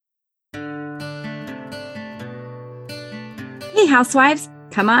Hey, housewives,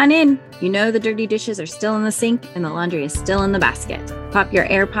 come on in. You know the dirty dishes are still in the sink and the laundry is still in the basket. Pop your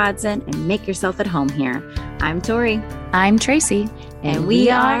AirPods in and make yourself at home here. I'm Tori. I'm Tracy. And we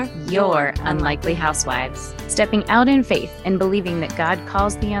are your Unlikely Housewives. Stepping out in faith and believing that God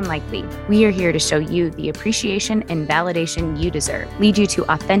calls the unlikely, we are here to show you the appreciation and validation you deserve, lead you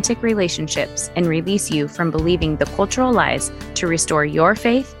to authentic relationships, and release you from believing the cultural lies to restore your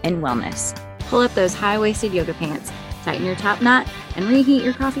faith and wellness. Pull up those high-waisted yoga pants, tighten your top knot, and reheat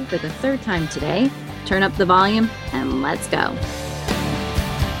your coffee for the third time today. Turn up the volume, and let's go.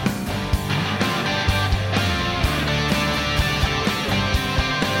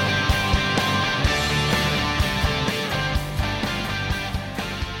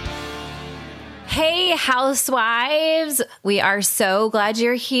 Hey, housewives! We are so glad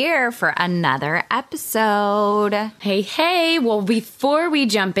you're here for another episode. Hey. Well, before we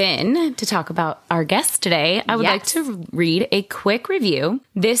jump in to talk about our guest today, I would like to read a quick review.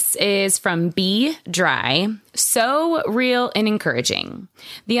 This is from Be Dry. So real and encouraging.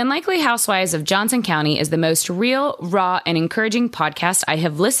 The Unlikely Housewives of Johnson County is the most real, raw, and encouraging podcast I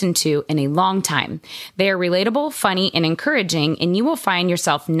have listened to in a long time. They are relatable, funny, and encouraging, and you will find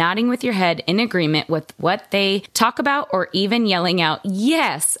yourself nodding with your head in agreement with what they talk about or even yelling out,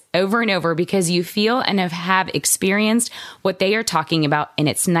 yes, over and over because you feel and have experienced what they are talking about, and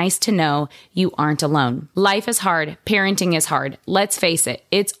it's nice to know you aren't alone. Life is hard. Parenting is hard. Let's face it,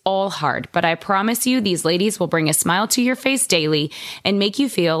 it's all hard, but I promise you these ladies will bring a smile to your face daily and make you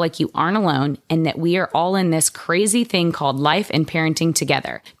feel like you aren't alone and that we are all in this crazy thing called life and parenting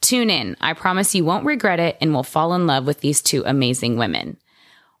together. Tune in. I promise you won't regret it and will fall in love with these two amazing women.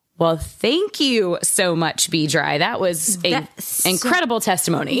 Well, thank you so much, Be Dry. That was an incredible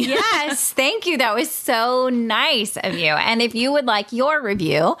testimony. Yes, thank you. That was so nice of you. And if you would like your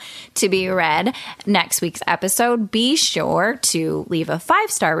review to be read next week's episode, be sure to leave a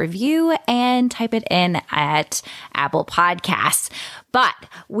 5-star review and type it in at Apple Podcasts. But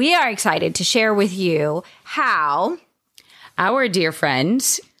we are excited to share with you how our dear friend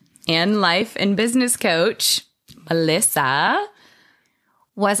and life and business coach, Melissa,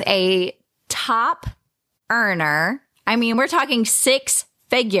 was a top earner. I mean, we're talking 6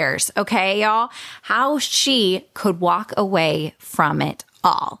 figures, okay, y'all? How she could walk away from it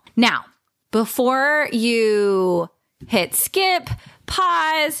all. Now, before you hit skip,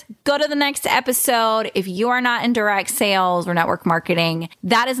 pause, go to the next episode. If you are not in direct sales or network marketing,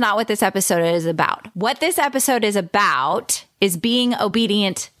 that is not what this episode is about. What this episode is about is being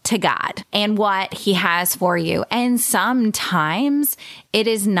obedient to God and what He has for you. And sometimes it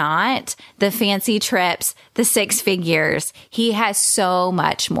is not the fancy trips, the 6 figures. He has so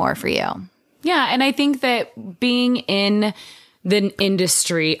much more for you. Yeah. And I think that being in the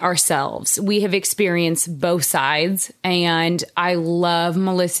industry ourselves, we have experienced both sides, and I love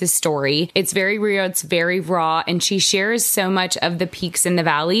Melissa's story. It's very real, it's very raw, and she shares so much of the peaks and the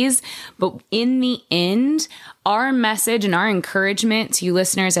valleys. But in the end, our message and our encouragement to you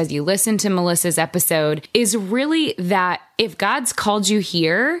listeners as you listen to Melissa's episode is really that if God's called you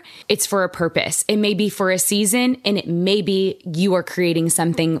here, it's for a purpose. It may be for a season, and it may be you are creating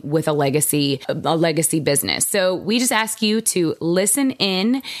something with a legacy business. So we just ask you to listen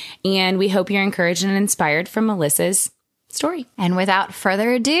in, and we hope you're encouraged and inspired from Melissa's story. And without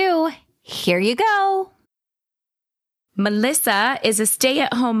further ado, here you go. Melissa is a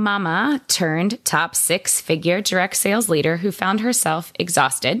stay-at-home mama turned top 6-figure direct sales leader who found herself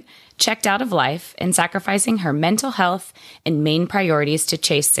exhausted, checked out of life, and sacrificing her mental health and main priorities to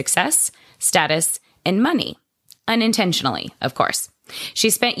chase success, status, and money. Unintentionally, of course. She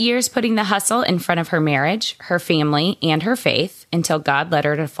spent years putting the hustle in front of her marriage, her family, and her faith until God led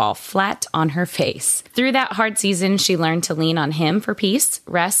her to fall flat on her face. Through that hard season, she learned to lean on Him for peace,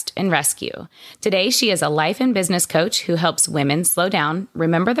 rest, and rescue. Today, she is a life and business coach who helps women slow down,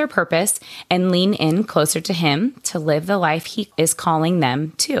 remember their purpose, and lean in closer to Him to live the life He is calling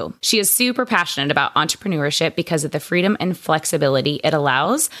them to. She is super passionate about entrepreneurship because of the freedom and flexibility it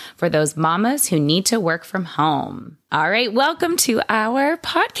allows for those mamas who need to work from home. All right, welcome to our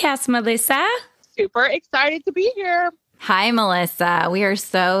podcast, Melissa. Super excited to be here. Hi, Melissa. We are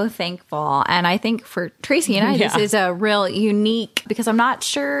so thankful. And I think for Tracy and I, this is a real unique, because I'm not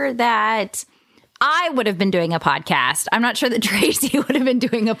sure that I would have been doing a podcast. I'm not sure that Tracy would have been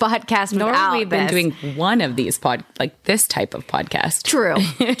doing a podcast without Nor we've been this. doing one of these this type of podcast.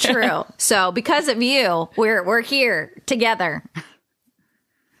 True. So because of you, we're here together.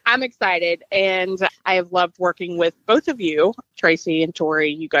 I'm excited, and I have loved working with both of you, Tracy and Tori.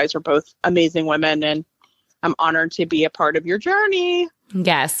 You guys are both amazing women, and I'm honored to be a part of your journey.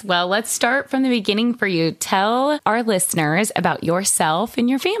 Yes. Well, let's start from the beginning for you. Tell our listeners about yourself and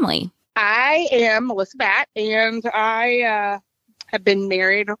your family. I am Melissa Batt, and I have been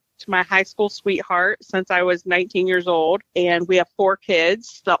married to my high school sweetheart since I was 19 years old. And we have 4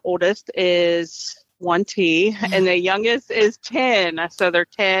 kids. The oldest is 1T, and the youngest is 10. So they're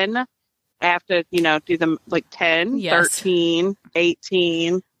 10. I have to, do them like 10, yes. 13,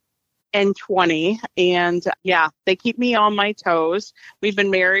 18. And 20. And yeah, they keep me on my toes. We got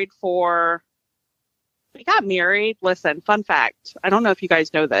married. Listen, fun fact. I don't know if you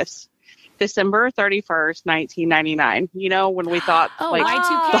guys know this. December 31st, 1999. When we thought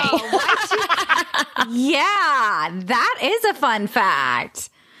Y2K. Yeah, that is a fun fact.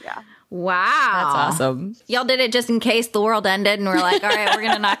 Yeah. Wow. That's awesome. Y'all did it just in case the world ended and we're like, all right, we're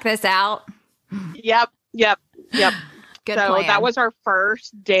going to knock this out. Yep. Good so plan. That was our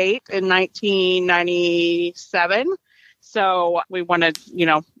first date in 1997. So we wanted,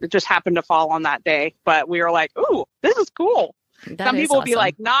 it just happened to fall on that day. But we were like, ooh, this is cool. Some people would be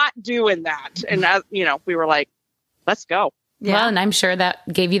like, not doing that. And, we were like, let's go. Yeah. Well, and I'm sure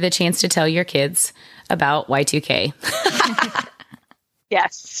that gave you the chance to tell your kids about Y2K.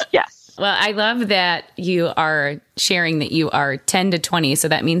 Yes. Well, I love that you are sharing that you are 10 to 20. So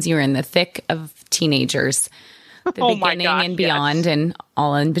that means you're in the thick of teenagers. The beginning and beyond, yes. And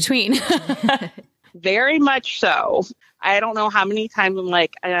all in between. Very much so. I don't know how many times I'm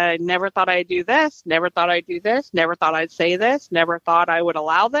like, I never thought I'd do this, never thought I'd do this, never thought I'd say this, never thought I would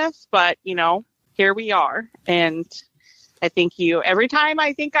allow this. But, here we are. And I think every time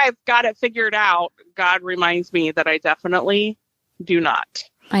I think I've got it figured out, God reminds me that I definitely do not.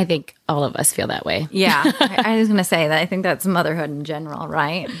 I think all of us feel that way. Yeah. I was going to say that. I think that's motherhood in general,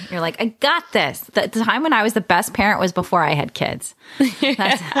 right? You're like, I got this. The time when I was the best parent was before I had kids.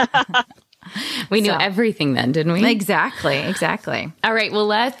 We knew everything then, didn't we? Exactly. All right. Well,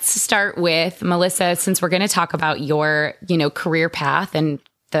 let's start with Melissa, since we're going to talk about your, career path and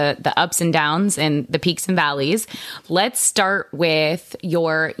the ups and downs and the peaks and valleys. Let's start with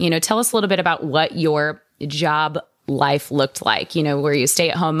your, tell us a little bit about what your job life looked like. Were you a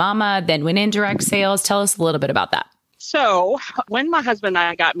stay-at-home mama, then went in direct sales? Tell us a little bit about that. So when my husband and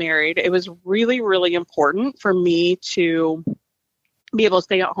I got married, it was really, really important for me to be able to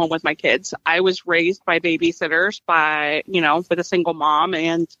stay at home with my kids. I was raised by babysitters with a single mom,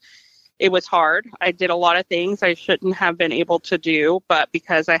 and it was hard. I did a lot of things I shouldn't have been able to do, but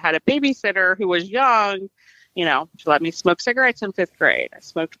because I had a babysitter who was young, she let me smoke cigarettes in 5th grade. I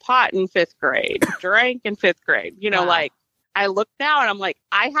smoked pot in 5th grade, drank in 5th grade. Wow. Like I look now and I'm like,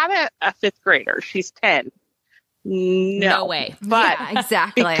 I have a 5th grader. She's 10. No way. But yeah,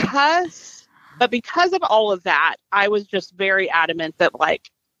 exactly. Because of all of that, I was just very adamant that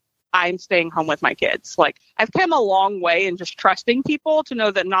I'm staying home with my kids. I've come a long way in just trusting people to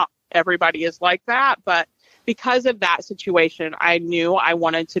know that not everybody is like that. But because of that situation, I knew I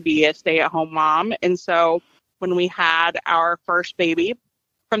wanted to be a stay-at-home mom. And so when we had our first baby,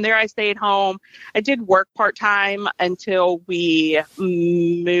 from there I stayed home. I did work part-time until we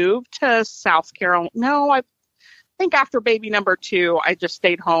moved to South Carolina. No, I think after baby number 2, I just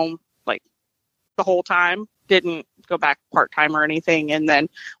stayed home the whole time. Didn't go back part-time or anything. And then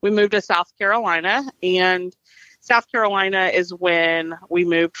we moved to South Carolina, and South Carolina is when we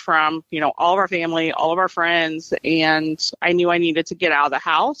moved from, all of our family, all of our friends. And I knew I needed to get out of the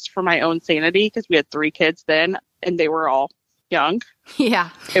house for my own sanity because we had 3 kids then and they were all young. Yeah.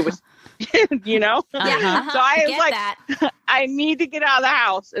 It was, Uh-huh. So I was like, I need to get out of the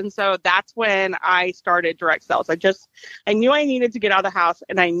house. And so that's when I started direct sales. I knew I needed to get out of the house,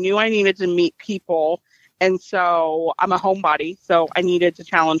 and I knew I needed to meet people. And so I'm a homebody, so I needed to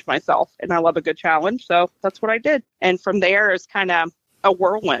challenge myself, and I love a good challenge. So that's what I did. And from there is kind of a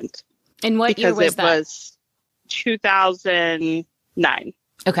whirlwind. And what year was that? Because it was 2009.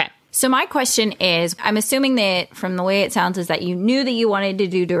 Okay. So my question is, I'm assuming that from the way it sounds is that you knew that you wanted to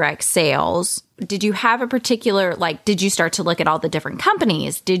do direct sales. Did you have a particular, did you start to look at all the different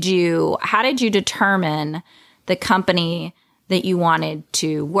companies? How did you determine the company that you wanted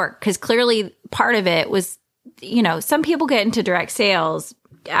to work? Because clearly part of it was, some people get into direct sales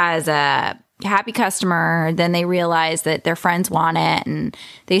as a happy customer, then they realize that their friends want it and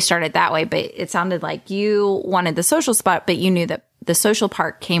they started that way. But it sounded like you wanted the social spot, but you knew that the social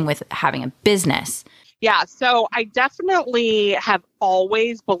part came with having a business. Yeah. So I definitely have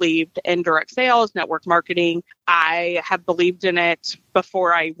always believed in direct sales, network marketing. I have believed in it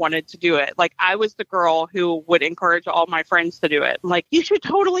before I wanted to do it. I was the girl who would encourage all my friends to do it. I'm you should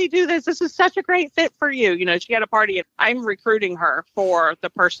totally do this. This is such a great fit for you. She had a party and I'm recruiting her for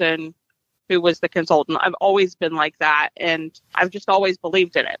the person who was the consultant. I've always been like that, and I've just always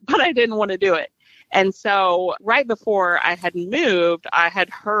believed in it, but I didn't want to do it. And so right before I had moved, I had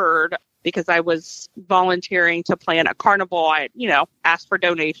heard, because I was volunteering to plan a carnival, I, asked for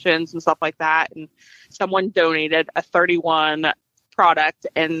donations and stuff like that. And someone donated a 31 product,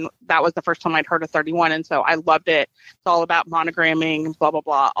 and that was the first time I'd heard of 31. And so I loved it. It's all about monogramming, blah, blah,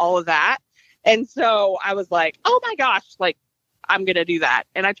 blah, all of that. And so I was like, oh my gosh, like, I'm going to do that.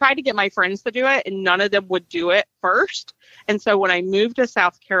 And I tried to get my friends to do it, and none of them would do it first. And so when I moved to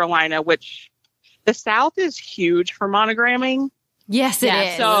South Carolina, which the South is huge for monogramming. Yes, it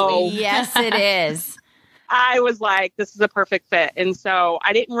is. So yes, it is. I was like, this is a perfect fit. And so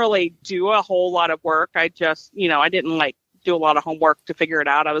I didn't really do a whole lot of work. I just, I didn't like do a lot of homework to figure it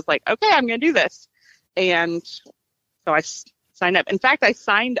out. I was like, okay, I'm going to do this. And so I signed up. In fact, I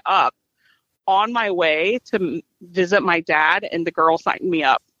signed up on my way to visit my dad, and the girl signed me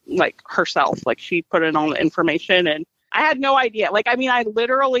up like herself. Like, she put in all the information, and I had no idea. Like, I mean, I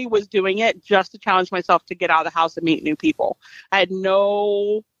literally was doing it just to challenge myself to get out of the house and meet new people. I had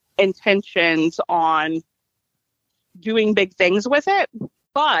no intentions on doing big things with it,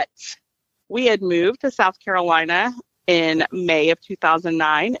 but we had moved to South Carolina in May of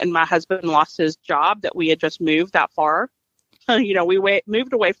 2009, and my husband lost his job that we had just moved that far. We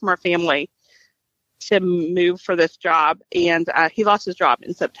moved away from our family to move for this job, and he lost his job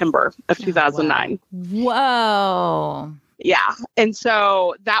in September of 2009. Whoa. Yeah. And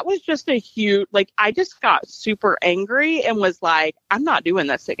so that was just a huge, like, I just got super angry and was like, I'm not doing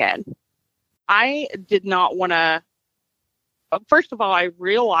this again. I did not want to. First of all, I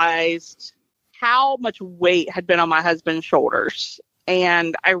realized how much weight had been on my husband's shoulders.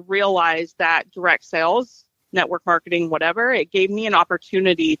 And I realized that direct sales, network marketing, whatever, it gave me an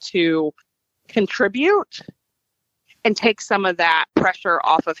opportunity to contribute and take some of that pressure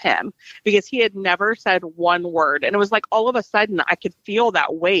off of him, because he had never said one word. And it was like all of a sudden I could feel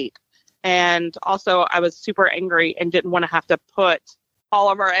that weight. And also I was super angry and didn't want to have to put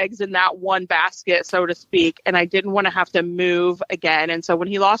all of our eggs in that one basket, so to speak. And I didn't want to have to move again. And so when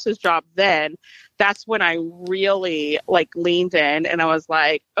he lost his job, then that's when I really leaned in, and I was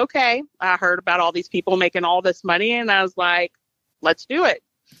like, okay, I heard about all these people making all this money, and I was like, let's do it.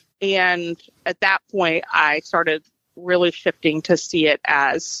 And at that point, I started really shifting to see it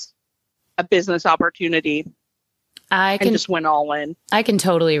as a business opportunity. And just went all in. I can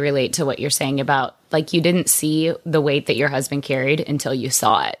totally relate to what you're saying about, you didn't see the weight that your husband carried until you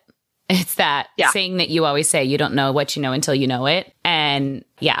saw it. It's that saying that you always say, you don't know what you know until you know it. And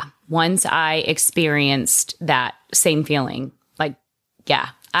once I experienced that same feeling,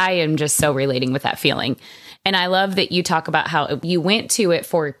 I am just so relating with that feeling. And I love that you talk about how you went to it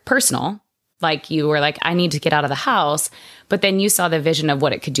for personal, you were like, I need to get out of the house, but then you saw the vision of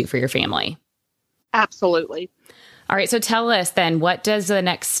what it could do for your family. Absolutely. All right. So tell us then, what does the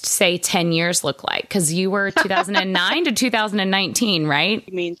next, say, 10 years look like? Because you were 2009 to 2019, right?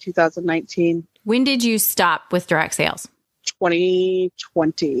 You mean 2019. When did you stop with direct sales?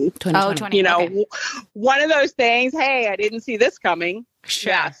 2020. 2020. Okay. One of those things, hey, I didn't see this coming.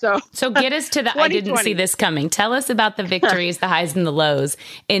 Sure. Yeah, so get us to the I didn't see this coming. Tell us about the victories, the highs and the lows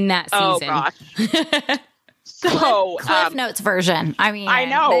in that season. Oh, gosh. So Cliff Notes version. I mean, I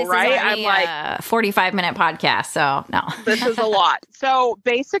know, this right? Is I'm like a 45-minute podcast. So no, this is a lot. So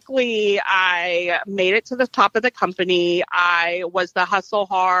basically I made it to the top of the company. I was the hustle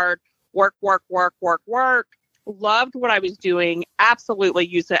hard, work. Loved what I was doing. Absolutely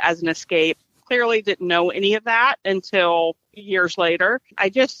used it as an escape. Clearly didn't know any of that until years later. I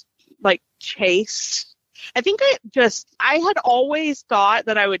just chased. I had always thought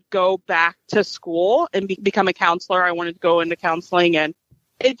that I would go back to school and become a counselor. I wanted to go into counseling, and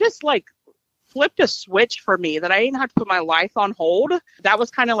it just flipped a switch for me that I didn't have to put my life on hold. That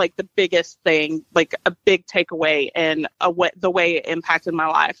was kind of the biggest thing, a big takeaway and the way it impacted my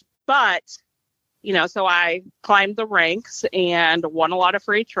life. But, so I climbed the ranks and won a lot of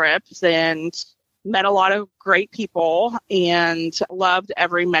free trips and met a lot of great people and loved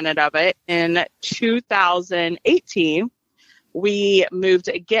every minute of it. In 2018, we moved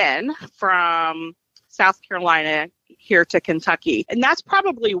again from South Carolina here to Kentucky. And that's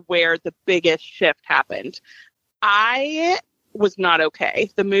probably where the biggest shift happened. I was not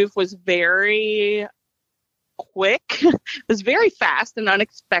okay. The move was very quick. It was very fast and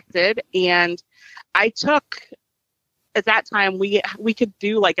unexpected. And I took... At that time, we could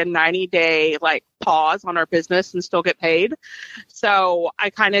do a 90-day pause on our business and still get paid. So I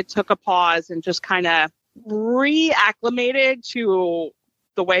kind of took a pause and just kind of reacclimated to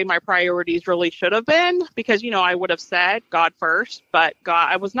the way my priorities really should have been, because, I would have said God first, but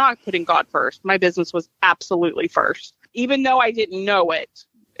I was not putting God first. My business was absolutely first, even though I didn't know it.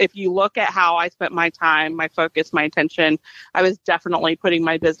 If you look at how I spent my time, my focus, my attention, I was definitely putting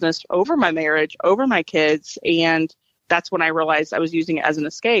my business over my marriage, over my kids. And that's when I realized I was using it as an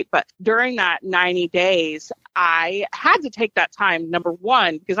escape. But during that 90 days, I had to take that time, number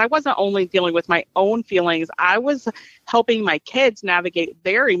one, because I wasn't only dealing with my own feelings, I was helping my kids navigate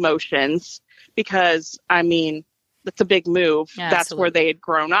their emotions, because, that's a big move. Absolutely. That's where they had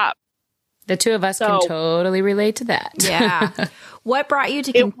grown up. The two of us can totally relate to that. Yeah. What brought you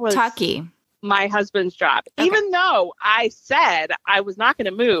to Kentucky? My husband's job. Okay. Even though I said I was not going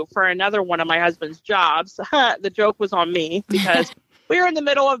to move for another one of my husband's jobs, the joke was on me, because we were in the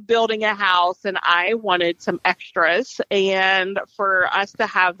middle of building a house and I wanted some extras. And for us to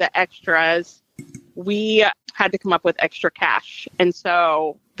have the extras, we had to come up with extra cash. And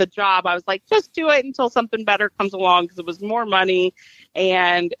so the job, I was like, just do it until something better comes along, because it was more money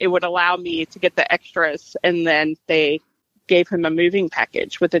and it would allow me to get the extras. And then they gave him a moving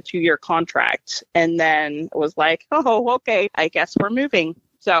package with a 2-year contract. And then it was like, oh, okay, I guess we're moving.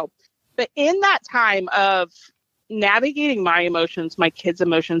 So, but in that time of navigating my emotions, my kids'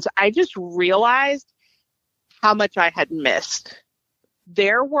 emotions, I just realized how much I had missed.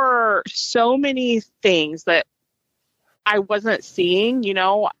 There were so many things that I wasn't seeing.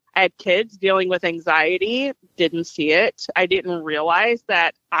 I had kids dealing with anxiety, didn't see it. I didn't realize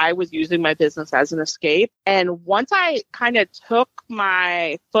that I was using my business as an escape. And once I kind of took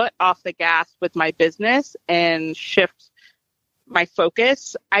my foot off the gas with my business and shift my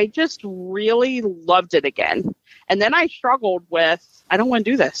focus, I just really loved it again. And then I struggled with, I don't want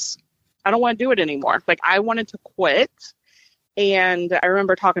to do this. I don't want to do it anymore. Like, I wanted to quit. And I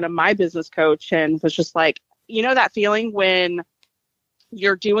remember talking to my business coach and was just like, that feeling when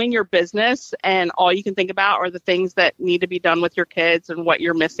you're doing your business and all you can think about are the things that need to be done with your kids and what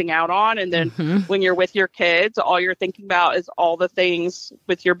you're missing out on. And then when you're with your kids, all you're thinking about is all the things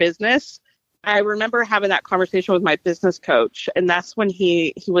with your business. I remember having that conversation with my business coach. And that's when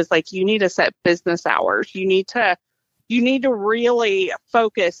he was like, you need to set business hours. You need to really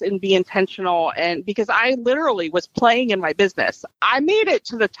focus and be intentional. And because I literally was playing in my business, I made it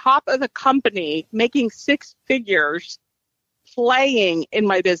to the top of the company, making 6 figures, playing in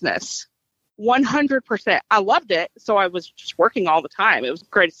my business 100%. I loved it. So I was just working all the time. It was a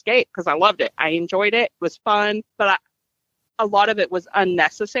great escape because I loved it. I enjoyed it. It was fun, but a lot of it was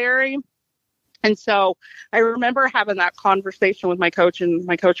unnecessary. And so I remember having that conversation with my coach, and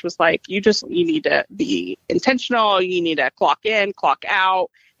my coach was like, you need to be intentional. You need to clock in, clock out,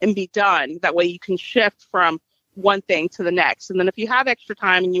 and be done. That way you can shift from one thing to the next. And then if you have extra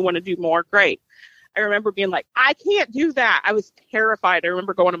time and you want to do more, great. I remember being like, I can't do that. I was terrified. I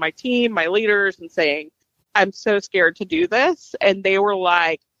remember going to my team, my leaders, and saying, I'm so scared to do this. And they were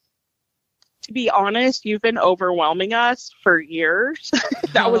like, to be honest, you've been overwhelming us for years.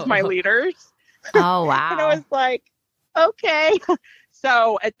 That was my leaders. Oh, wow. And I was like, okay.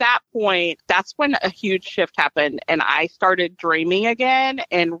 So at that point, that's when a huge shift happened. And I started dreaming again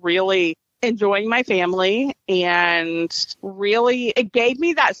and really enjoying my family. And really, it gave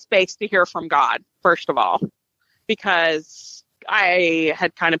me that space to hear from God, first of all, because I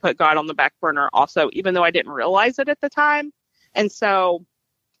had kind of put God on the back burner also, even though I didn't realize it at the time. And so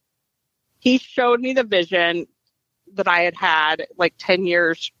he showed me the vision that I had like 10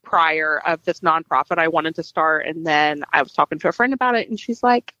 years prior of this nonprofit I wanted to start. And then I was talking to a friend about it, and she's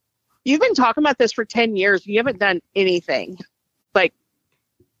like, you've been talking about this for 10 years. You haven't done anything. Like,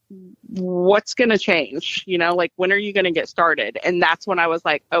 what's going to change? Like, when are you going to get started? And that's when I was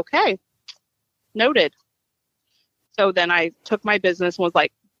like, okay, noted. So then I took my business and was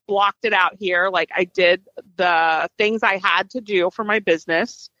like, blocked it out here. Like, I did the things I had to do for my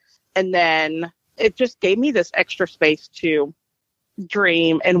business. And then it just gave me this extra space to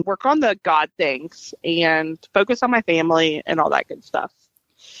dream and work on the God things and focus on my family and all that good stuff.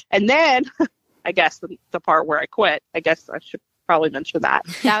 And then I guess the part where I quit, I guess I should probably mention that.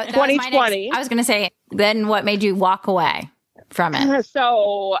 That 2020. I was going to say, then what made you walk away from it?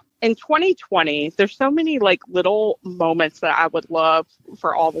 So in 2020, there's so many like little moments that I would love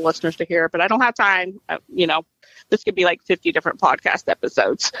for all the listeners to hear, but I don't have time. This could be like 50 different podcast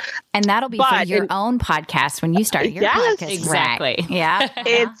episodes. And that'll be for your own podcast when you start your podcast. Exactly. Right? Yeah.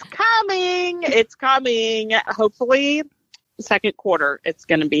 It's coming. It's coming. Hopefully, second quarter, it's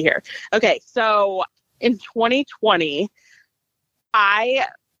going to be here. Okay. So in 2020, I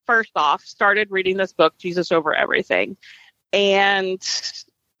first off started reading this book, Jesus Over Everything. And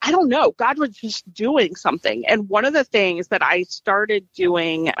I don't know, God was just doing something. And one of the things that I started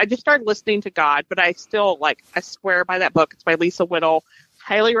doing, I just started listening to God, but I still I swear by that book. It's by Lisa Whittle.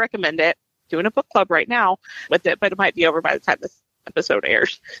 Highly recommend it. Doing a book club right now with it, but it might be over by the time this episode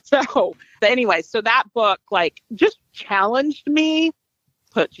airs. So, but anyway, so that book just challenged me,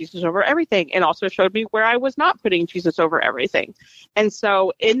 put Jesus over everything, and also showed me where I was not putting Jesus over everything. And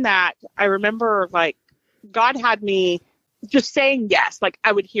so in that, I remember God had me just saying yes.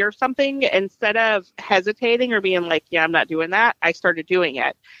 I would hear something, instead of hesitating or being yeah, I'm not doing that, I started doing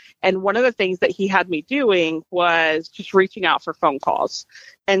it. And one of the things that he had me doing was just reaching out for phone calls.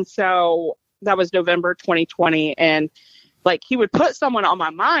 And so that was November 2020. And he would put someone on my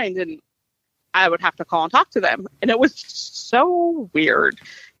mind and I would have to call and talk to them. And it was so weird.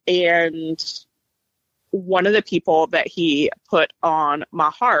 And one of the people that he put on my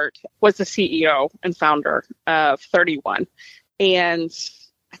heart was the CEO and founder of 31. And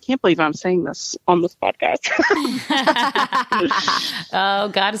I can't believe I'm saying this on this podcast. Oh,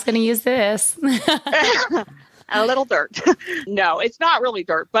 God is going to use this. A little dirt. No, it's not really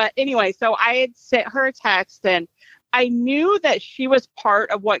dirt. But anyway, so I had sent her a text, and I knew that she was part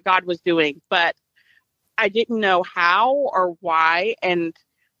of what God was doing, but I didn't know how or why. And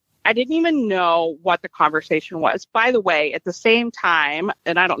I didn't even know what the conversation was. By the way, at the same time,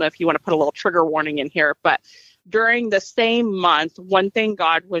 and I don't know if you want to put a little trigger warning in here, but during the same month, one thing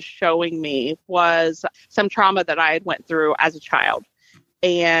God was showing me was some trauma that I had went through as a child.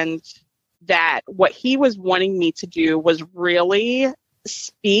 And that what he was wanting me to do was really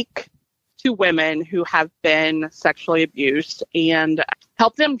speak to women who have been sexually abused and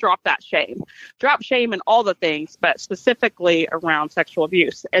help them drop shame in all the things, but specifically around sexual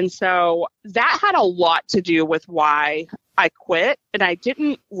abuse. And so that had a lot to do with why I quit, and I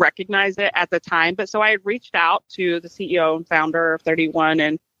didn't recognize it at the time. But so I had reached out to the CEO and founder of 31,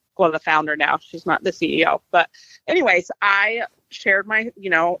 and the founder now, she's not the CEO. But anyways, I shared my,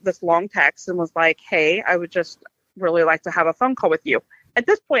 this long text and was like, hey, I would just really like to have a phone call with you. At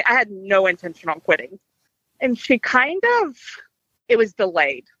this point, I had no intention on quitting. And she it was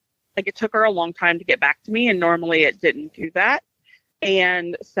delayed. It took her a long time to get back to me. And normally it didn't do that.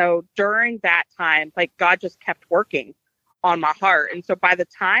 And so during that time, God just kept working on my heart. And so by the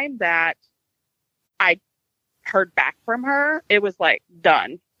time that I heard back from her, it was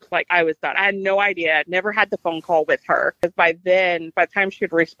done. I was done. I had no idea. I'd never had the phone call with her. Because by the time she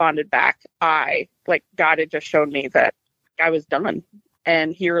had responded back, God had just shown me that I was done.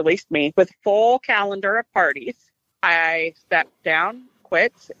 And he released me with full calendar of parties. I stepped down,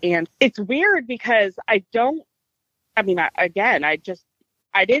 quit. And it's weird because I didn't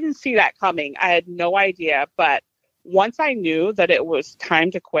see that coming. I had no idea. But once I knew that it was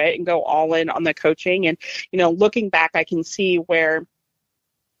time to quit and go all in on the coaching, and, looking back, I can see where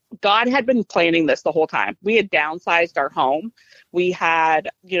God had been planning this the whole time. We had downsized our home. We had,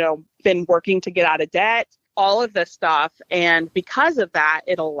 been working to get out of debt, all of this stuff. And because of that,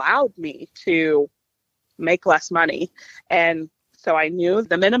 it allowed me to make less money. And so I knew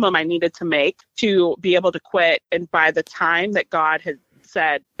the minimum I needed to make to be able to quit. And by the time that God had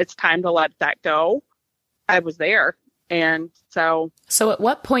said, it's time to let that go, I was there. And so at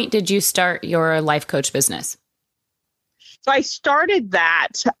what point did you start your life coach business? So I started that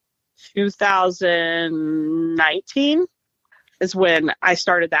 2019 is when I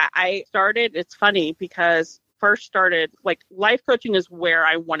started that. It's funny because first started life coaching is where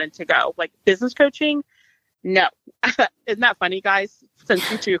I wanted to go. Business coaching, no. Isn't that funny, guys?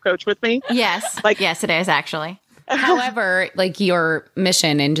 Since you two coach with me. Yes. Yes, it is actually. However, your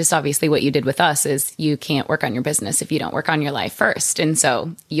mission and just obviously what you did with us is you can't work on your business if you don't work on your life first. And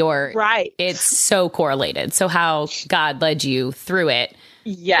so right. It's so correlated. So how God led you through it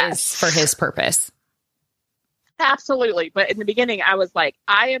is for his purpose. Absolutely. But in the beginning, I was I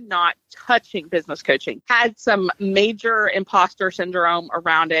am not touching business coaching. Had some major imposter syndrome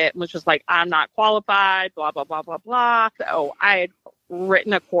around it, which was I'm not qualified, blah, blah, blah, blah, blah. So I had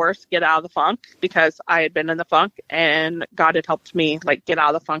written a course, Get Out of the Funk, because I had been in the funk and God had helped me get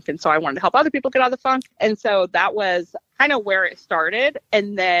out of the funk. And so I wanted to help other people get out of the funk. And so that was kind of where it started.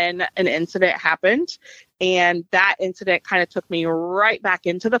 And then an incident happened, and that incident kind of took me right back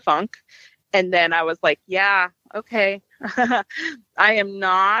into the funk. And then I was yeah, okay, I am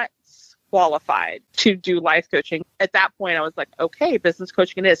not qualified to do life coaching. At that point, I was okay, business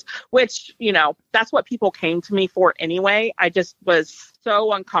coaching it is, which, that's what people came to me for anyway. I just was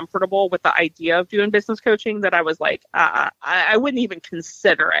so uncomfortable with the idea of doing business coaching that I was I wouldn't even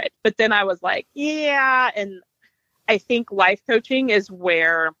consider it. But then I was yeah. And I think life coaching is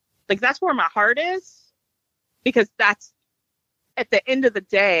where, that's where my heart is, because that's at the end of the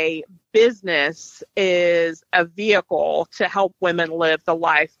day, business is a vehicle to help women live the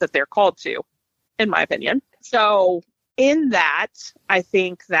life that they're called to, in my opinion. So in that, I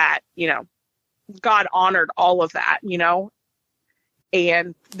think that, God honored all of that,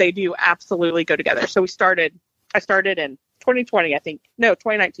 and they do absolutely go together. So I started in 2020,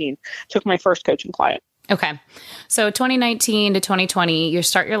 2019, took my first coaching client. Okay. So 2019 to 2020, you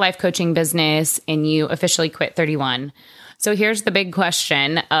start your life coaching business and you officially quit 31. So here's the big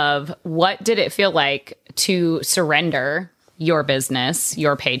question of what did it feel like to surrender your business,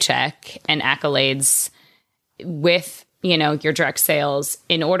 your paycheck and accolades with, your direct sales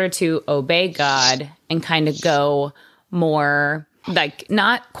in order to obey God and kind of go more like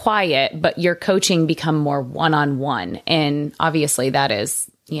not quiet, but your coaching become more one-on-one. And obviously that is,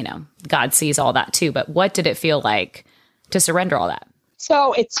 God sees all that too. But what did it feel like to surrender all that?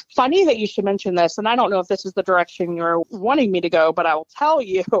 So it's funny that you should mention this. And I don't know if this is the direction you're wanting me to go, but I will tell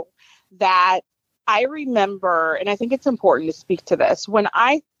you that I remember, and I think it's important to speak to this, when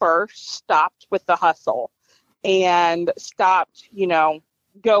I first stopped with the hustle and stopped,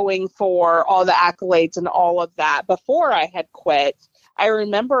 going for all the accolades and all of that before I had quit, I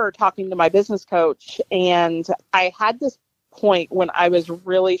remember talking to my business coach, and I had this point when I was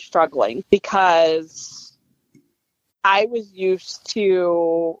really struggling because I was used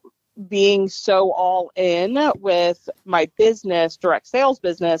to being so all in with my business, direct sales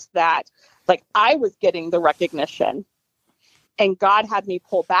business, that like I was getting the recognition, and God had me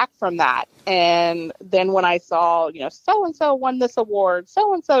pull back from that. And then when I saw, so-and-so won this award,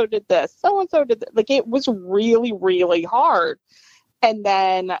 so-and-so did this, so-and-so did that, like it was really, really hard. And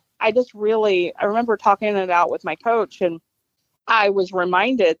then I remember talking it out with my coach, and I was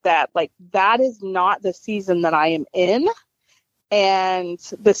reminded that like, that is not the season that I am in. And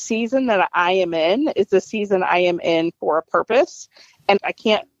the season that I am in is the season I am in for a purpose. And I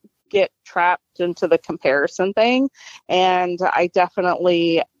can't get trapped into the comparison thing. And I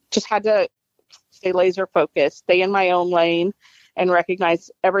definitely just had to stay laser focused, stay in my own lane, and recognize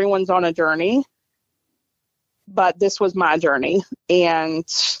everyone's on a journey. But this was my journey. And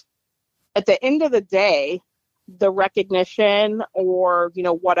at the end of the day, the recognition or,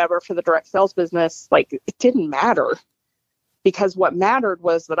 whatever for the direct sales business, like it didn't matter, because what mattered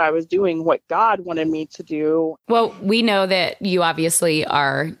was that I was doing what God wanted me to do. Well, we know that you obviously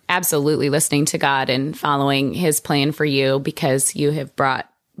are absolutely listening to God and following his plan for you, because you have brought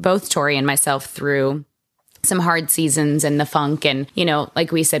both Tori and myself through some hard seasons and the funk. And,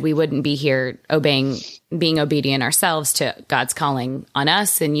 like we said, we wouldn't be here being obedient ourselves to God's calling on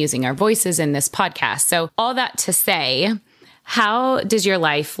us and using our voices in this podcast. So all that to say, how does your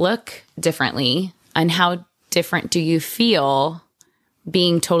life look differently, and how different do you feel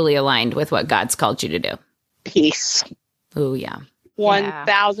being totally aligned with what God's called you to do? Peace. Oh, yeah.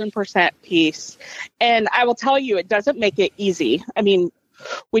 1000% peace. And I will tell you, it doesn't make it easy. I mean,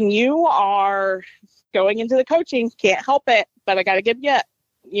 when you are going into the coaching, can't help it, but I got to give you,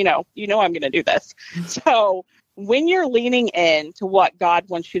 I'm going to do this. So when you're leaning in to what God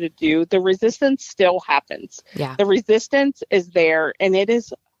wants you to do, the resistance still happens. Yeah. The resistance is there, and it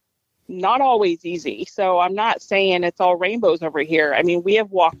is not always easy. So I'm not saying it's all rainbows over here. I mean, we have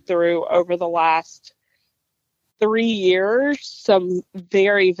walked through over the last 3 years some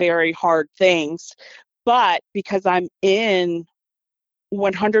very, very hard things. But because I'm in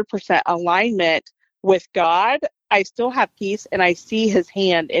 100% alignment with God, I still have peace, and I see his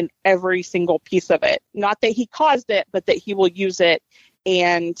hand in every single piece of it. Not that he caused it, but that he will use it.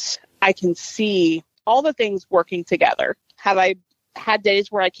 And I can see all the things working together. Have I had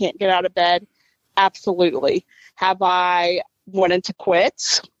days where I can't get out of bed? Absolutely. Have I wanted to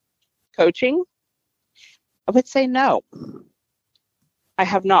quit coaching? I would say no. I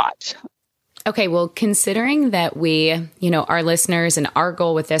have not. Okay, well, considering that we, our listeners, and our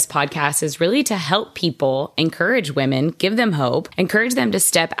goal with this podcast is really to help people, encourage women, give them hope, encourage them to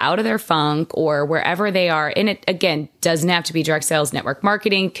step out of their funk or wherever they are. And it, again, doesn't have to be direct sales, network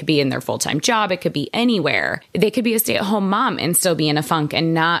marketing. It could be in their full-time job. It could be anywhere. They could be a stay-at-home mom and still be in a funk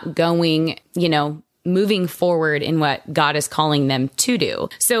and not going, moving forward in what God is calling them to do.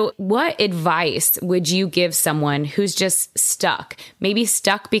 So what advice would you give someone who's just stuck? Maybe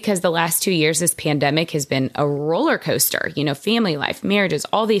stuck because the last 2 years, this pandemic has been a roller coaster, family life, marriages,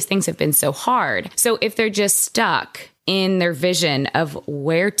 all these things have been so hard. So if they're just stuck in their vision of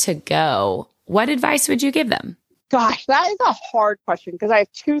where to go, what advice would you give them? Gosh, that is a hard question, because I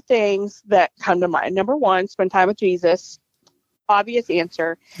have two things that come to mind. Number one, spend time with Jesus. Obvious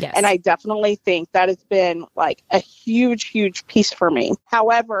answer. Yes. And I definitely think that has been like a huge, huge piece for me.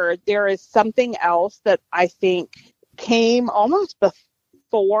 However, there is something else that I think came almost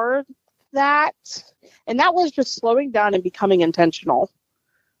before that. And that was just slowing down and becoming intentional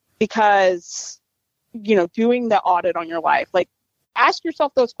because, doing the audit on your life, like ask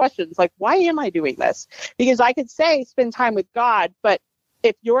yourself those questions, like, why am I doing this? Because I could say spend time with God, but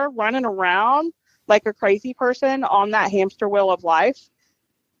if you're running around like a crazy person on that hamster wheel of life,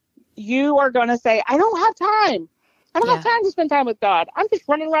 you are going to say, I don't have time. I don't have time to spend time with God. I'm just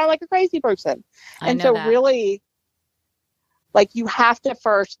running around like a crazy person. And so really, like, you have to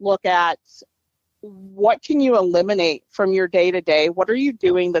first look at what can you eliminate from your day to day? What are you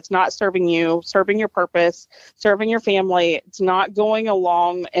doing that's not serving you, serving your purpose, serving your family? It's not going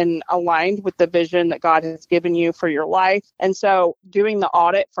along and aligned with the vision that God has given you for your life. And so doing the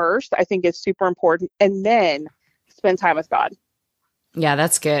audit first, I think is super important. And then spend time with God. Yeah,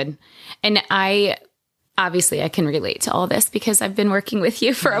 that's good. And obviously I can relate to all this because I've been working with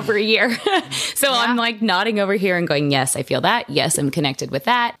you for over a year. So I'm like nodding over here and going, yes, I feel that. Yes, I'm connected with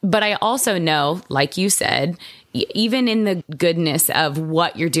that. But I also know, like you said, even in the goodness of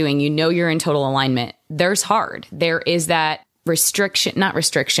what you're doing, you're in total alignment. There's hard. There is that resistance.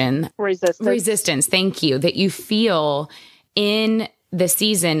 Thank you. That you feel in the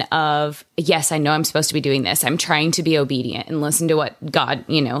season of, yes, I know I'm supposed to be doing this. I'm trying to be obedient and listen to what God,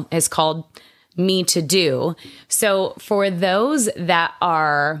 has called me to do. So for those that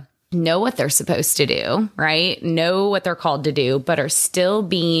know what they're supposed to do, right? Know what they're called to do, but are still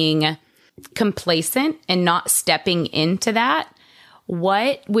being complacent and not stepping into that,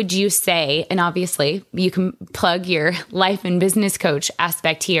 what would you say? And obviously you can plug your life and business coach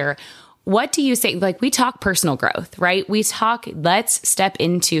aspect here. What do you say? Like, we talk personal growth, right? We talk, let's step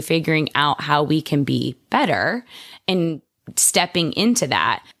into figuring out how we can be better and stepping into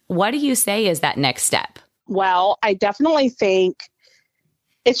that. What do you say is that next step? Well, I definitely think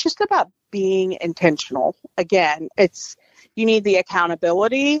it's just about being intentional. Again, you need the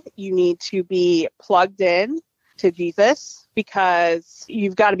accountability. You need to be plugged in to Jesus because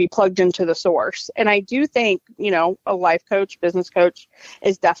you've got to be plugged into the source. And I do think, a life coach, business coach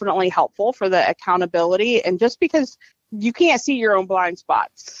is definitely helpful for the accountability. And just because you can't see your own blind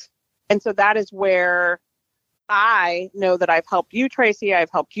spots. And so that is where I know that I've helped you, Tracy.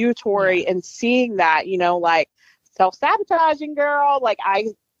 I've helped you, Tori, and seeing that, like self-sabotaging, girl, like I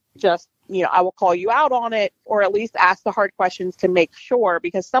just, I will call you out on it or at least ask the hard questions to make sure,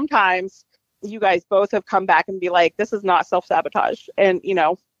 because sometimes you guys both have come back and be like, this is not self-sabotage. And,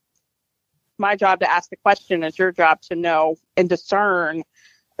 my job to ask the question is your job to know and discern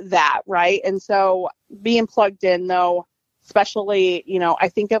that. Right. And so being plugged in, though, especially, I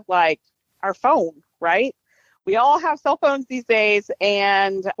think of like our phone, right? We all have cell phones these days.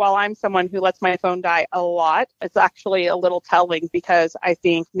 And while I'm someone who lets my phone die a lot, it's actually a little telling because I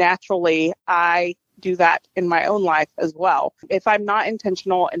think naturally I do that in my own life as well. If I'm not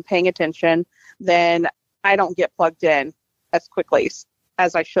intentional and paying attention, then I don't get plugged in as quickly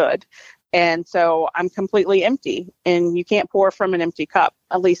as I should. And so I'm completely empty, and you can't pour from an empty cup,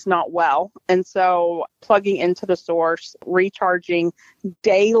 at least not well. And so plugging into the source, recharging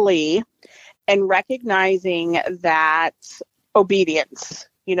daily, and recognizing that obedience,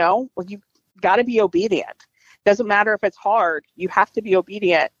 you've got to be obedient. Doesn't matter if it's hard, you have to be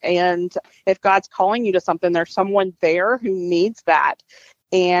obedient. And if God's calling you to something, there's someone there who needs that.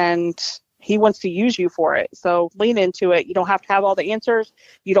 And he wants to use you for it. So lean into it. You don't have to have all the answers.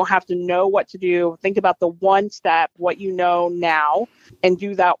 You don't have to know what to do. Think about the one step, what you know now, and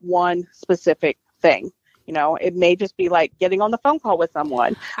do that one specific thing. It may just be like getting on the phone call with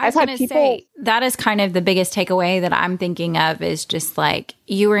someone. I've had people say that is kind of the biggest takeaway that I'm thinking of is just like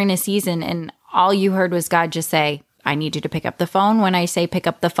you were in a season and all you heard was God just say, I need you to pick up the phone when I say pick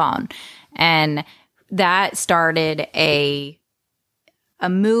up the phone. And that started a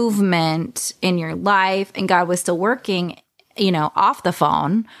movement in your life, and God was still working, off the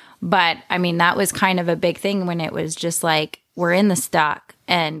phone. But I mean, that was kind of a big thing when it was just like, we're in the stuck.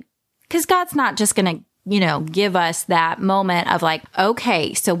 And because God's not just going to, give us that moment of like,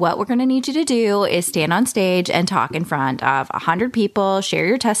 okay, so what we're going to need you to do is stand on stage and talk in front of 100 people, share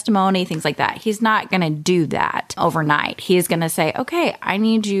your testimony, things like that. He's not going to do that overnight. He's going to say, okay, I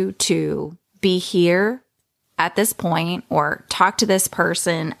need you to be here at this point or talk to this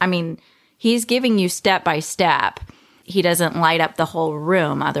person. I mean, he's giving you step by step. He doesn't light up the whole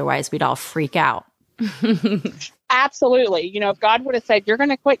room. Otherwise, we'd all freak out. Absolutely. If God would have said, you're going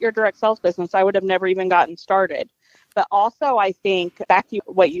to quit your direct sales business, I would have never even gotten started. But also, I think back to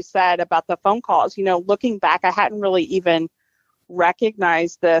what you said about the phone calls, looking back, I hadn't really even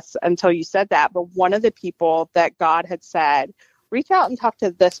recognized this until you said that. But one of the people that God had said, reach out and talk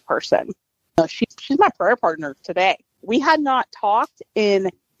to this person. She's my prayer partner today. We had not talked in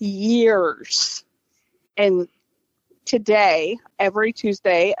years. And today, every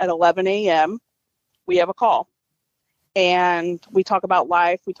Tuesday at 11 a.m., we have a call. And we talk about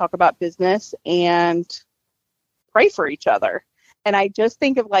life, we talk about business, and pray for each other. And I just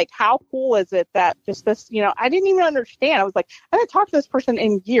think of like, how cool is it that just this, I didn't even understand. I was like, I haven't talked to this person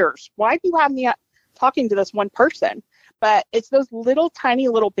in years. Why do you have me talking to this one person? But it's those little tiny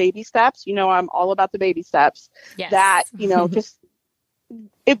little baby steps. I'm all about the baby steps. Yes. That, just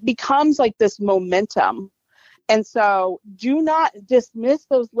it becomes like this momentum. And so do not dismiss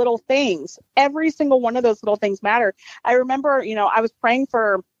those little things. Every single one of those little things matter. I remember, I was praying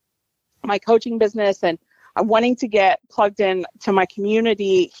for my coaching business, and I'm wanting to get plugged in to my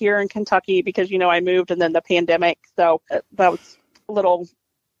community here in Kentucky because, I moved and then the pandemic. So that was a little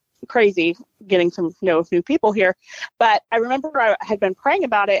crazy getting some new people here. But I remember I had been praying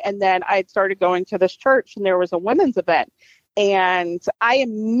about it, and then I had started going to this church, and there was a women's event. And I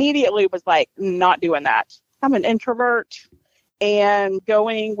immediately was like, not doing that. I'm an introvert, and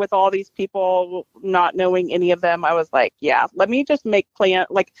going with all these people, not knowing any of them, I was like, yeah, let me just make plans.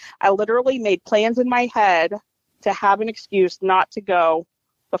 Like, I literally made plans in my head to have an excuse not to go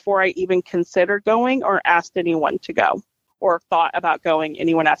before I even considered going or asked anyone to go or thought about going.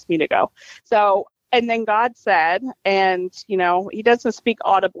 Anyone asked me to go. So, and then God said, and, he doesn't speak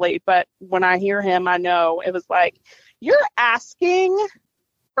audibly, but when I hear him, I know it was like, you're asking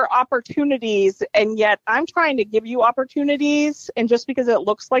for opportunities, and yet I'm trying to give you opportunities, and just because it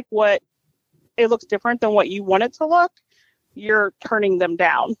looks different than what you want it to look, you're turning them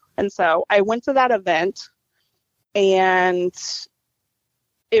down. And so I went to that event, and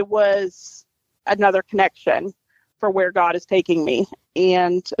it was another connection for where God is taking me,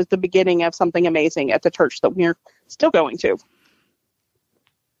 and it's the beginning of something amazing at the church that we're still going to.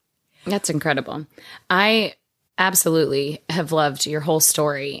 That's incredible. I absolutely have loved your whole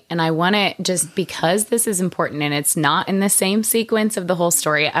story. And I want to, just because this is important and it's not in the same sequence of the whole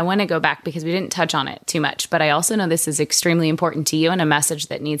story, I want to go back because we didn't touch on it too much. But I also know this is extremely important to you and a message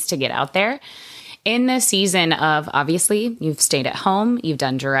that needs to get out there. In the season of, obviously, you've stayed at home, you've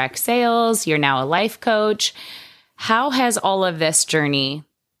done direct sales, you're now a life coach. How has all of this journey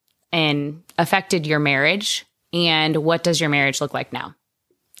affected your marriage? And what does your marriage look like now?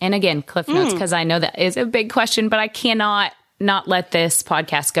 And again, Cliff Notes, because I know that is a big question, but I cannot not let this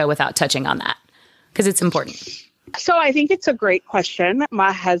podcast go without touching on that because it's important. So I think it's a great question.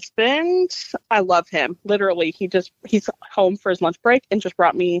 My husband, I love him. Literally, he's home for his lunch break and just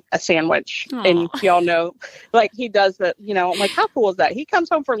brought me a sandwich. Aww. And y'all know, like, he does that, I'm like, how cool is that? He comes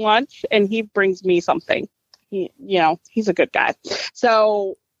home for lunch and he brings me something. He's a good guy.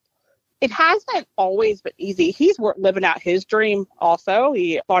 So it hasn't always been easy. He's living out his dream also.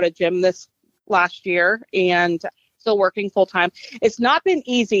 He bought a gym this last year and still working full time. It's not been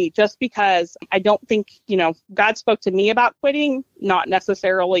easy just because I don't think, God spoke to me about quitting, not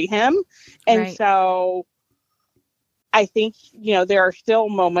necessarily him. And right. So I think, there are still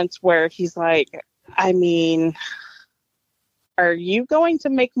moments where he's like, are you going to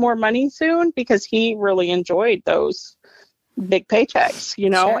make more money soon? Because he really enjoyed those big paychecks,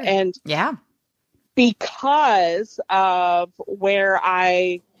 sure. And yeah, because of where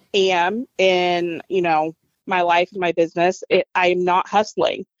I am in, my life and my business, I'm not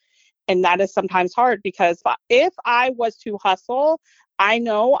hustling. And that is sometimes hard because if I was to hustle, I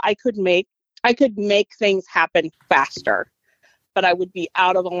know I could make things happen faster, but I would be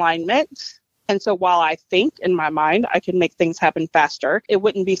out of alignment. And so while I think in my mind I could make things happen faster, it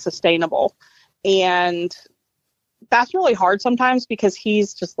wouldn't be sustainable. And that's really hard sometimes because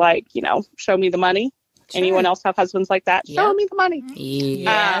he's just like, show me the money. Sure. Anyone else have husbands like that? Yep. Show me the money.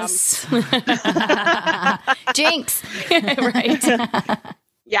 Yes. Jinx. Right.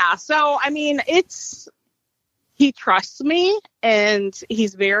 Yeah. So, he trusts me and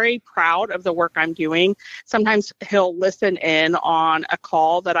he's very proud of the work I'm doing. Sometimes he'll listen in on a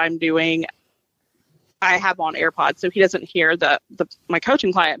call that I'm doing. I have on AirPods, so he doesn't hear my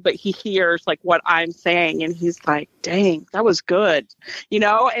coaching client, but he hears like what I'm saying, and he's like, "Dang, that was good,"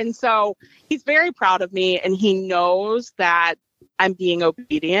 And so he's very proud of me, and he knows that I'm being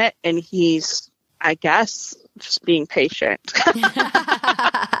obedient, and he's, I guess, just being patient.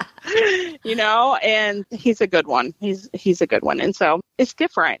 And he's a good one. He's a good one, and so it's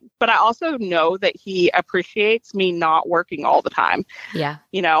different. But I also know that he appreciates me not working all the time. Yeah,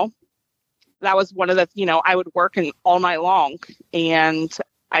 That was one of the, I would work all night long, and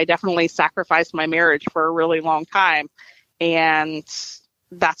I definitely sacrificed my marriage for a really long time. And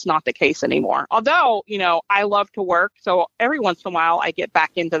that's not the case anymore. Although, I love to work. So every once in a while I get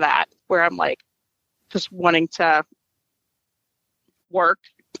back into that where I'm like just wanting to work.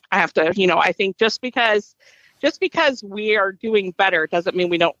 I have to, I think just because we are doing better doesn't mean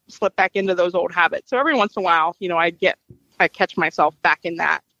we don't slip back into those old habits. So every once in a while, I catch myself back in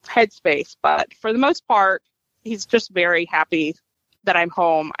that headspace. But for the most part, he's just very happy that I'm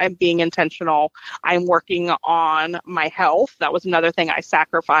home. I'm being intentional. I'm working on my health. That was another thing I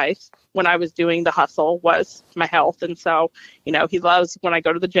sacrificed when I was doing the hustle, was my health. And so, he loves when I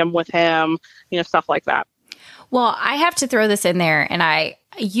go to the gym with him, stuff like that. Well, I have to throw this in there, and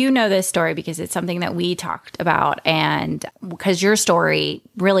you know this story because it's something that we talked about, and because your story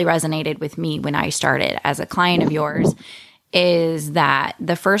really resonated with me when I started as a client of yours, is that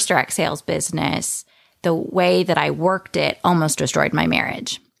the first direct sales business, the way that I worked it almost destroyed my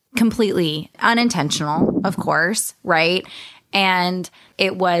marriage. Completely unintentional, of course, right? And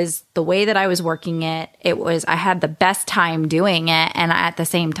it was the way that I was working it. I had the best time doing it. And at the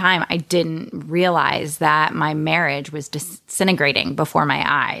same time, I didn't realize that my marriage was disintegrating before my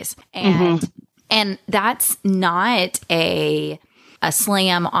eyes. And that's not a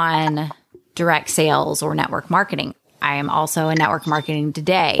slam on direct sales or network marketing. I am also in network marketing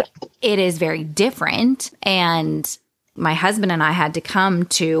today. It is very different. And my husband and I had to come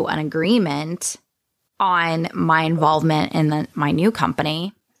to an agreement on my involvement in my new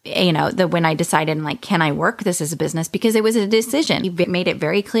company, when I decided, can I work this as a business? Because it was a decision. He made it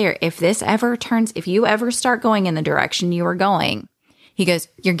very clear. If you ever start going in the direction you are going, he goes,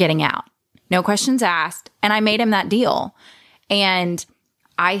 you're getting out. No questions asked. And I made him that deal. And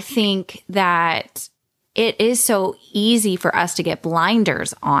I think that it is so easy for us to get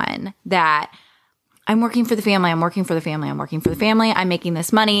blinders on that. I'm working for the family. I'm working for the family. I'm working for the family. I'm making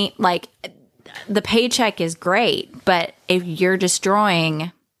this money. The paycheck is great, but if you're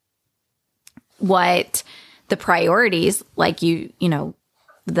destroying what the priorities, the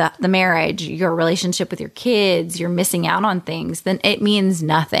marriage, your relationship with your kids, you're missing out on things, then it means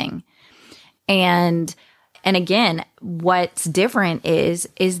nothing. And again, what's different is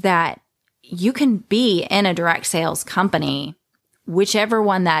that you can be in a direct sales company, whichever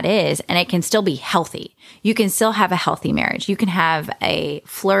one that is, and it can still be healthy. You can still have a healthy marriage. You can have a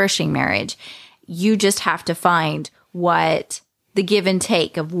flourishing marriage. You just have to find what the give and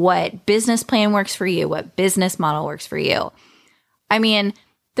take of what business plan works for you, what business model works for you. I mean,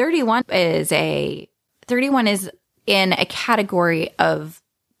 31 is in a category of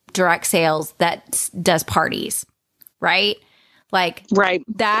direct sales that does parties, right? Right.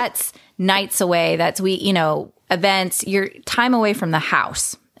 That's nights away. That's events, your time away from the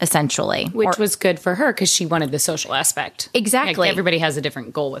house, essentially. Which was good for her because she wanted the social aspect. Exactly. Everybody has a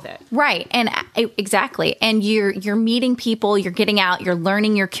different goal with it. Right. And exactly. And you're meeting people, you're getting out, you're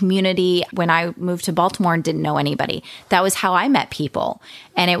learning your community. When I moved to Baltimore and didn't know anybody, that was how I met people.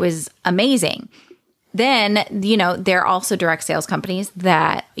 And it was amazing. Then, there are also direct sales companies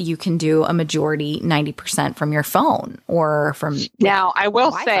that you can do a majority, 90% from your phone or from Now, I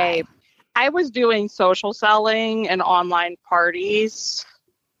will Wi-Fi. say, I was doing social selling and online parties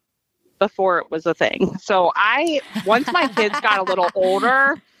before it was a thing. So once my kids got a little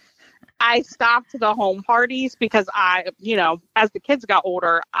older, I stopped the home parties because as the kids got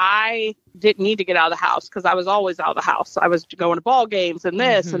older, I didn't need to get out of the house because I was always out of the house. I was going to ball games and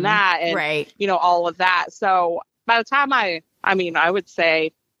this and that and, right. All of that. So by the time I would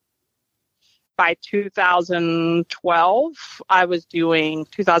say by 2012, I was doing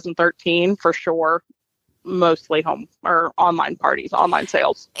 2013 for sure, mostly home or online parties, online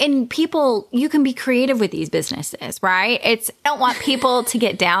sales. And people, you can be creative with these businesses, right? I don't want people to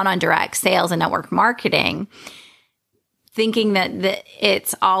get down on direct sales and network marketing, thinking that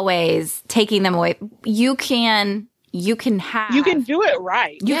it's always taking them away. You can do it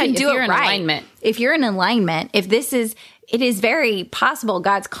right. You can do it right. Alignment. If you're in alignment, it is very possible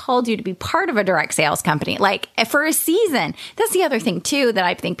God's called you to be part of a direct sales company, for a season. That's the other thing too that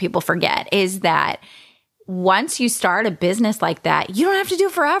I think people forget is that once you start a business like that, you don't have to do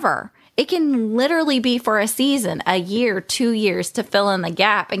it forever. It can literally be for a season, a year, 2 years to fill in the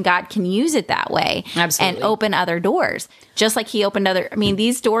gap, and God can use it that way. Absolutely. And open other doors. Just like he opened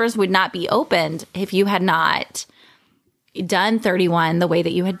these doors would not be opened if you had not done 31 the way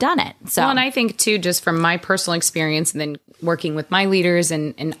that you had done it. So, and I think too, just from my personal experience and then working with my leaders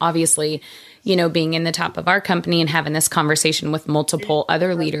and obviously, being in the top of our company and having this conversation with multiple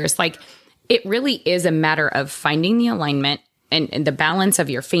other leaders, it really is a matter of finding the alignment and the balance of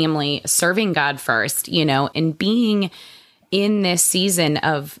your family, serving God first, and being in this season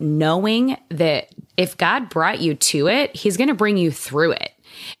of knowing that if God brought you to it, he's going to bring you through it.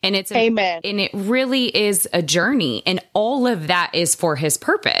 And it's Amen. And it really is a journey. And all of that is for his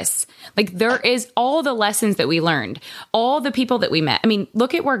purpose. Like there is all the lessons that we learned, all the people that we met. I mean,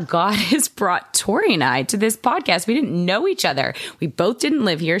 look at where God has brought Tori and I to this podcast. We didn't know each other. We both didn't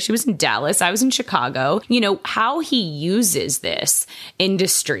live here. She was in Dallas. I was in Chicago. You know, how he uses this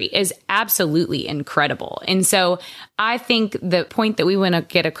industry is absolutely incredible. And so I think the point that we want to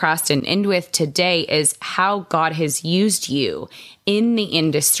get across and end with today is how God has used you in the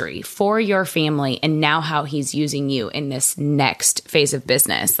industry for your family, and now how he's using you in this next phase of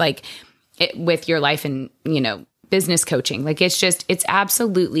business, like with your life and, you know, business coaching. Like it's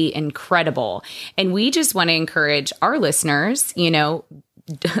absolutely incredible. And we just want to encourage our listeners, you know,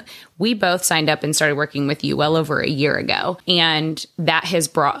 we both signed up and started working with you well over a year ago, and that has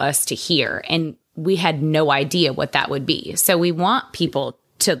brought us to here. And we had no idea what that would be. So we want people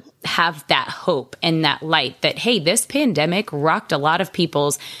to have that hope and that light that, hey, this pandemic rocked a lot of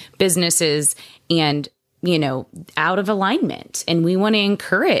people's businesses and, you know, out of alignment. And we want to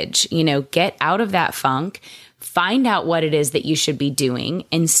encourage, you know, get out of that funk, find out what it is that you should be doing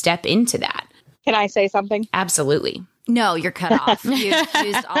and step into that. Can I say something? Absolutely. No, you're cut off. You've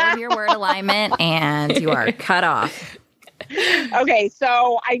used all of your word alignment and you are cut off. Okay,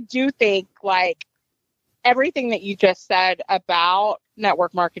 so I do think like everything that you just said about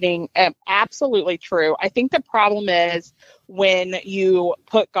network marketing, absolutely true. I think the problem is when you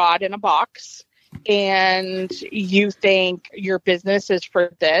put God in a box and you think your business is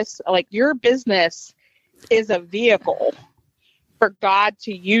for this, like your business is a vehicle for God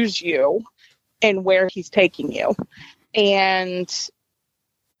to use you and where he's taking you. And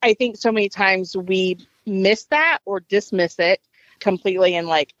I think so many times we miss that or dismiss it completely and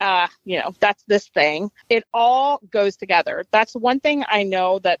like, you know, that's this thing. It all goes together. That's one thing I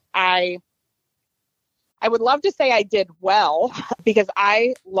know that I would love to say I did well because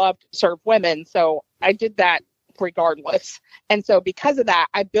I loved to serve women. So I did that regardless. And so because of that,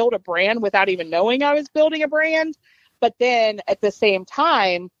 I built a brand without even knowing I was building a brand. But then at the same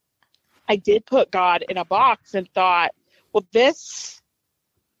time, I did put God in a box and thought, well, this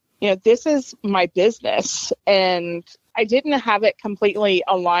is my business. And I didn't have it completely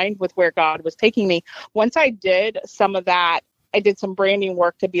aligned with where God was taking me. Once I did some of that, I did some branding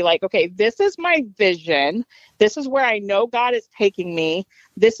work to be like, okay, this is my vision. This is where I know God is taking me.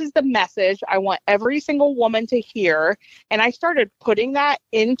 This is the message I want every single woman to hear. And I started putting that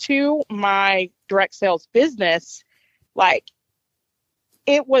into my direct sales business. Like,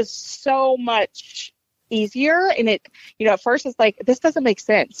 it was so much easier. And it, you know, at first it's like, this doesn't make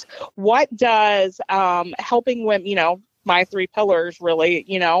sense. What does helping women, you know, my 3 pillars really,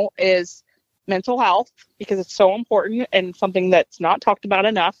 you know, is mental health, because it's so important and something that's not talked about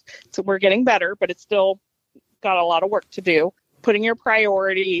enough. So we're getting better, but it's still got a lot of work to do. Putting your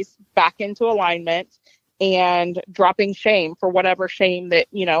priorities back into alignment and dropping shame for whatever shame that,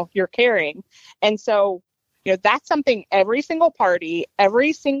 you know, you're carrying. And so, you know, that's something every single party,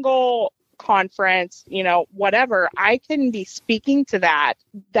 every single conference, you know, whatever, I can be speaking to that.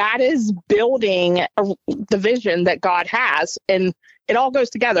 That is building the vision that God has. And it all goes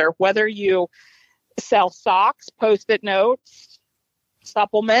together, whether you sell socks, Post-it notes,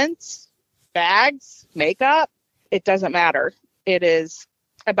 supplements, bags, makeup, it doesn't matter. It is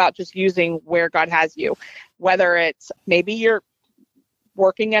about just using where God has you, whether it's maybe you're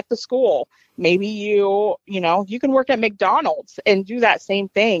working at the school, maybe you know, you can work at McDonald's and do that same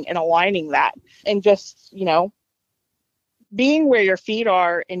thing and aligning that and just, you know, being where your feet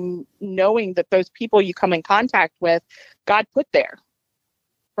are and knowing that those people you come in contact with, God put there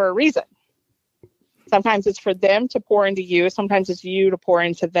for a reason. Sometimes it's for them to pour into you. Sometimes it's you to pour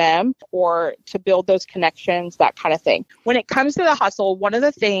into them or to build those connections, that kind of thing. When it comes to the hustle, one of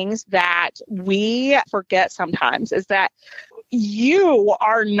the things that we forget sometimes is that you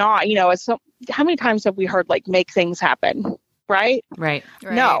are not, you know, how many times have we heard like make things happen, right? Right.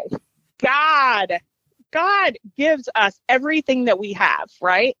 No, God gives us everything that we have,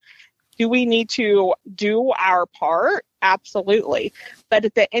 right? Do we need to do our part? Absolutely. But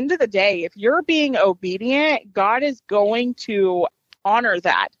at the end of the day, if you're being obedient, God is going to honor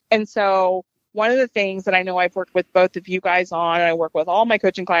that. And so one of the things that I know I've worked with both of you guys on, and I work with all my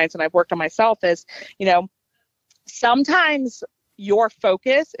coaching clients and I've worked on myself is, you know, sometimes your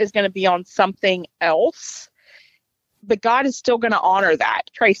focus is going to be on something else, but God is still going to honor that.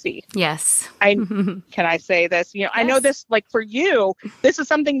 Tracy. Yes. Can I say this? You know, Yes. I know this, like for you, this is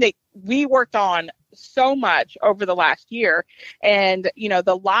something that we worked on so much over the last year. And, you know,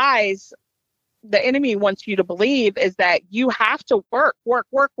 the lies the enemy wants you to believe is that you have to work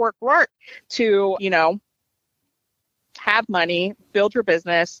to, you know, have money, build your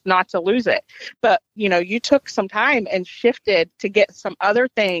business, not to lose it. But, you took some time and shifted to get some other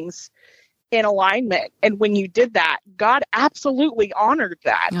things in alignment. And when you did that, God absolutely honored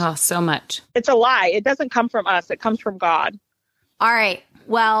that. Oh, so much. It's a lie. It doesn't come from us. It comes from God. All right.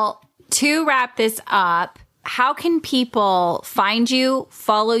 Well, to wrap this up, how can people find you,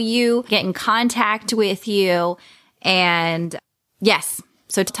 follow you, get in contact with you? And yes,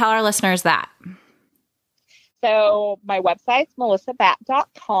 so to tell our listeners that. So my website's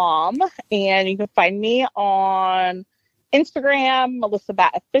melissabatt.com, and you can find me on Instagram, Melissa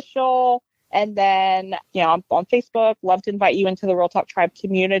Batt Official. And then, I'm on Facebook. Love to invite you into the Real Talk Tribe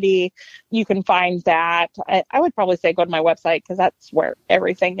community. You can find that. I would probably say go to my website because that's where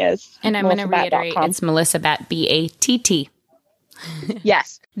everything is. And I'm going to reiterate, it's Melissa Batt, BATT.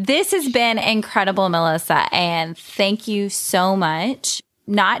 Yes. This has been incredible, Melissa. And thank you so much,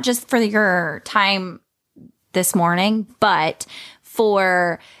 not just for your time this morning, but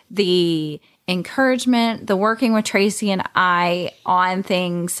for the encouragement, the working with Tracy and I on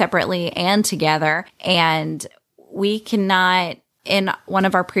things separately and together. And we cannot, in one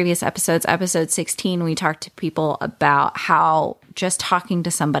of our previous episodes, episode 16, we talked to people about how just talking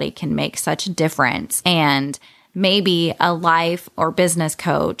to somebody can make such a difference. And maybe a life or business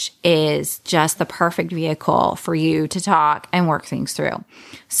coach is just the perfect vehicle for you to talk and work things through.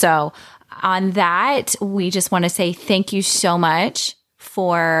 So on that, we just want to say thank you so much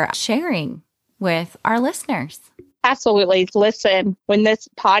for sharing with our listeners. Absolutely. Listen, when this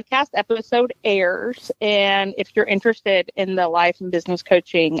podcast episode airs, and if you're interested in the life and business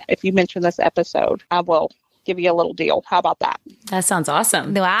coaching, if you mention this episode, I will give you a little deal. How about that? That sounds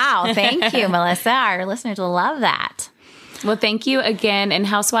awesome. Wow. Thank you, Melissa. Our listeners will love that. Well, thank you again. And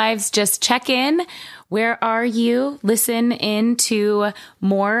housewives, just check in. Where are you? Listen into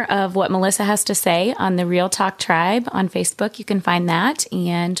more of what Melissa has to say on the Real Talk Tribe on Facebook. You can find that,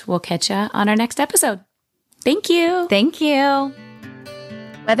 and we'll catch you on our next episode. Thank you. Thank you.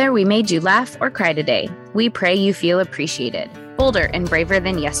 Whether we made you laugh or cry today, we pray you feel appreciated, bolder and braver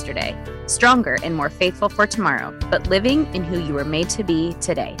than yesterday, stronger and more faithful for tomorrow, but living in who you were made to be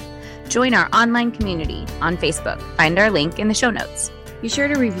today. Join our online community on Facebook. Find our link in the show notes. Be sure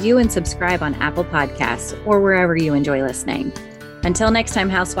to review and subscribe on Apple Podcasts or wherever you enjoy listening. Until next time,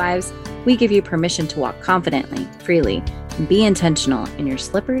 housewives, we give you permission to walk confidently, freely, and be intentional in your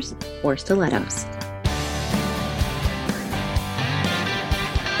slippers or stilettos.